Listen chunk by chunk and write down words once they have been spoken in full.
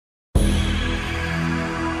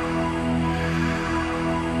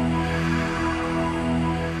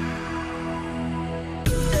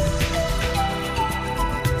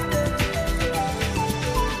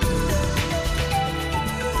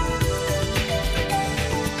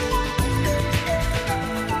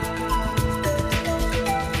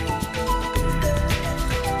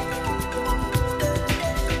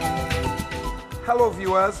Hello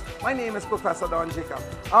viewers, my name is Professor Don Jacob.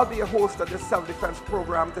 I'll be your host of this self-defense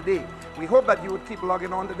program today. We hope that you would keep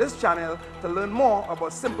logging on to this channel to learn more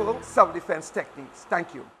about simple self-defense techniques.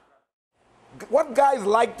 Thank you. What guys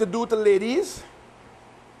like to do to ladies,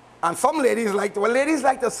 and some ladies like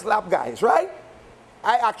to slap guys, right?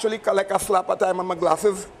 I actually collect a slap a time on my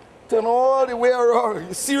glasses, turn all the way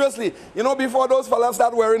around. Seriously, you know, before those fellas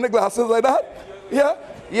start wearing the glasses like that, yeah?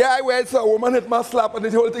 Yeah, I wear it so a woman hit my slap and the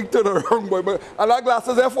whole thing turn around, boy. But and our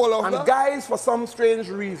glasses they fall off. And guys, for some strange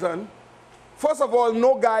reason, first of all,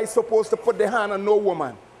 no guy is supposed to put their hand on no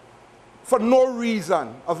woman. For no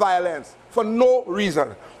reason of violence. For no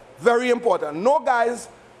reason. Very important. No guys,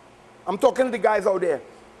 I'm talking to the guys out there,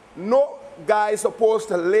 no guy is supposed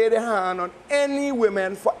to lay their hand on any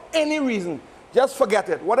women for any reason. Just forget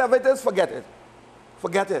it. Whatever it is, forget it.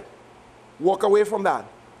 Forget it. Walk away from that.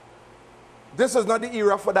 This is not the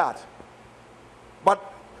era for that.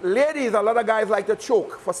 But ladies, a lot of guys like to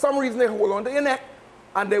choke. For some reason, they hold on to your neck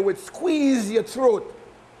and they would squeeze your throat.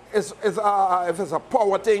 If it's a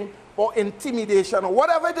power thing or intimidation or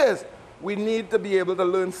whatever it is, we need to be able to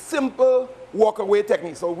learn simple walk-away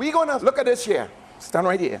techniques. So we're going to look at this here. Stand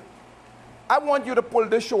right here. I want you to pull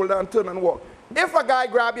this shoulder and turn and walk. If a guy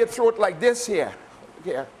grabs your throat like this here,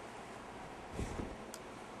 if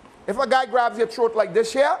a guy grabs your throat like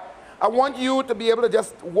this here, I want you to be able to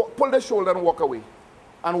just pull the shoulder and walk away.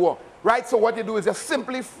 And walk. Right? So what you do is just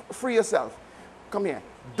simply free yourself. Come here.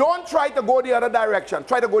 Don't try to go the other direction.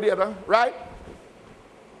 Try to go the other, right?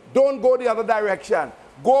 Don't go the other direction.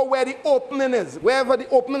 Go where the opening is. Wherever the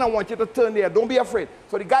opening, I want you to turn there. Don't be afraid.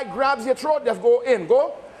 So the guy grabs your throat, just go in.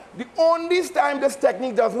 Go. The only time this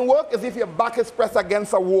technique doesn't work is if your back is pressed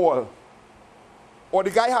against a wall. Or the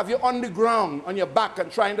guy have you on the ground, on your back, and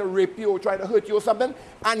trying to rape you or trying to hurt you or something,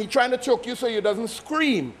 and he's trying to choke you so you doesn't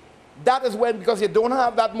scream. That is when, because you don't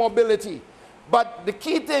have that mobility. But the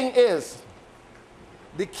key thing is,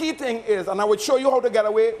 and I will show you how to get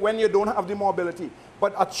away when you don't have the mobility,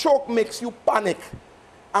 but a choke makes you panic.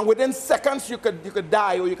 And within seconds, you could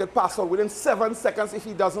die or you could pass out. Within 7 seconds, if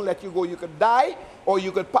he doesn't let you go, you could die or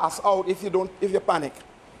you could pass out if you panic.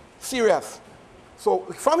 Serious. So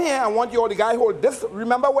from here, I want you, the guy hold this.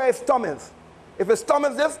 Remember where his thumb is. If his thumb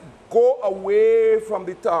is this, go away from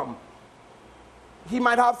the thumb. You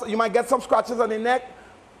might get some scratches on the neck,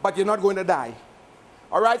 but you're not going to die.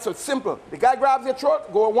 All right, so it's simple. The guy grabs your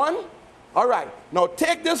throat, go one. All right, now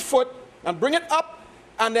take this foot and bring it up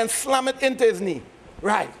and then slam it into his knee.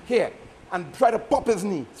 Right, here. And try to pop his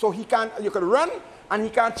knee. So you could run and he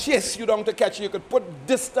can't chase you down to catch you. You could put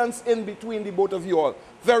distance in between the both of you all.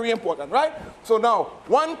 Very important, right? So now,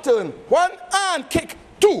 one turn, one, and kick,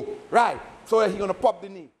 two. Right, so he's going to pop the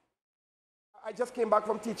knee. I just came back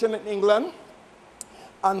from teaching in England.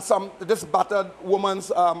 And this battered woman's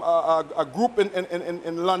a group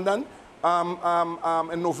in London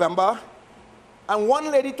in November. And one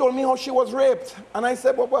lady told me how she was raped. And I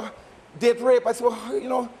said, well, date rape. I said, well, you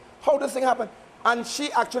know, how does this thing happen? And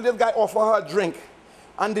this guy offered her a drink.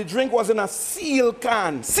 And the drink was in a seal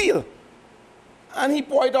can. Seal. And he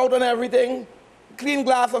poured it out on everything, clean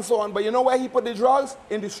glass and so on. But you know where he put the drugs?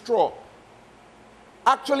 In the straw.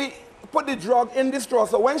 Actually, put the drug in the straw.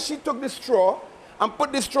 So when she took the straw and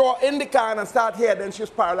put the straw in the can and started here, then she was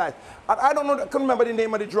paralyzed. And I don't know, I couldn't remember the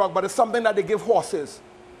name of the drug, but it's something that they give horses.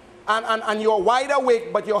 And you're wide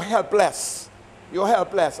awake, but you're helpless. You're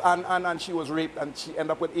helpless. And she was raped, and she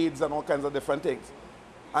ended up with AIDS and all kinds of different things.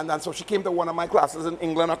 And so she came to one of my classes in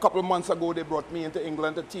England. A couple of months ago, they brought me into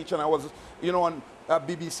England to teach, and I was, you know, on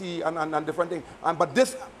BBC and different things.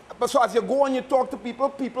 So as you go and you talk to people,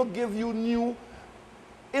 people give you new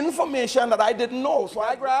information that I didn't know. So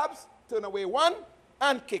I grabs, turn away one,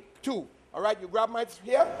 and kick two. All right, you grab my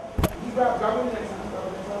here. You grab him next hand,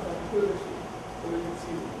 and pull this so you can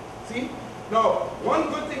see. See? Now, one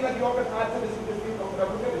good thing that you all can add to this is this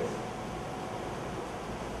minutes.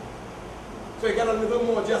 So you get a little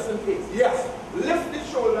more just in case. Yes. Lift the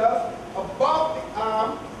shoulders above the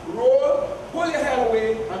arm, roll, pull your head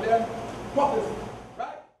away, and then pop it.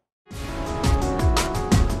 Right?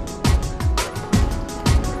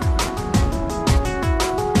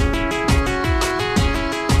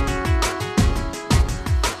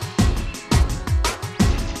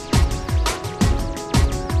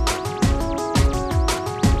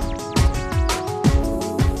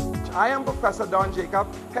 I am Professor Don Jacob,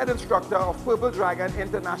 head instructor of Purple Dragon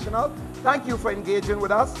International. Thank you for engaging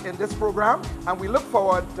with us in this program, and we look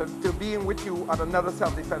forward to being with you at another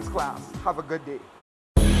self-defense class. Have a good day.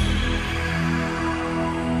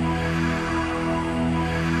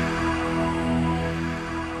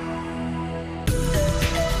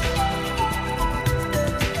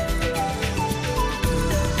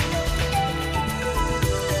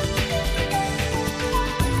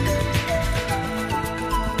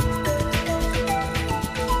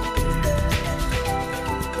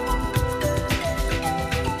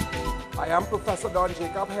 am Professor Don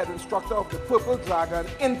Jacob, head instructor of the Purple Dragon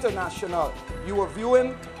International. You are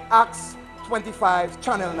viewing Acts 25,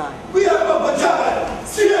 Channel 9. We are Papa Dragon.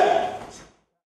 See ya!